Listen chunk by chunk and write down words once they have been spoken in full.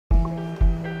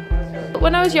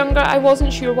when I was younger, I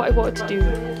wasn't sure what I wanted to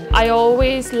do. I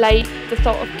always liked the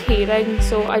thought of caring,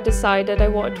 so I decided I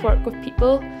wanted to work with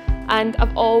people, and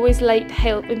I've always liked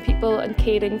helping people and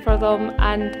caring for them,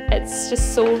 and it's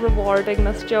just so rewarding,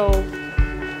 this job.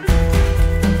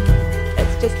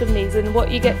 It's just amazing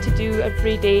what you get to do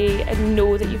every day and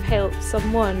know that you've helped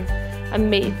someone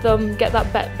and made them get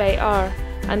that bit better,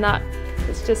 and that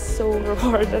it's just so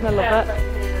rewarding. I love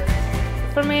it.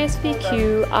 For my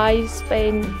SVQ, I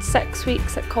spent 6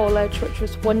 weeks at college, which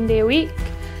was 1 day a week,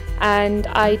 and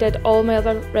I did all my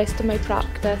other rest of my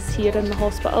practice here in the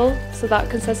hospital. So that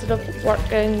consisted of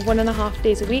working 1.5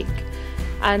 days a week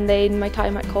and then my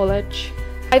time at college.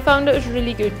 I found it was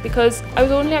really good because I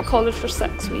was only at college for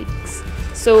 6 weeks,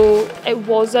 so it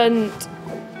wasn't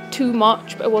too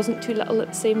much but it wasn't too little at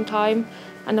the same time.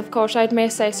 And of course I had my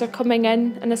assessor coming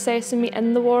in and assessing me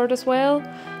in the ward as well,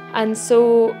 and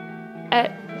so it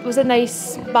was a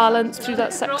nice balance through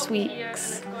that 6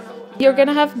 weeks. You're going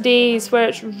to have days where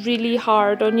it's really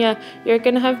hard on you. You're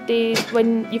going to have days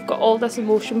when you've got all this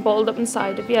emotion bottled up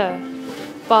inside of you.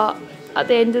 But at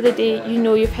the end of the day, you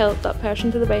know you've helped that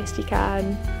person to the best you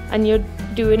can, and you're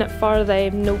doing it for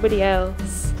them, nobody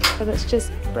else. And it's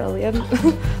just brilliant.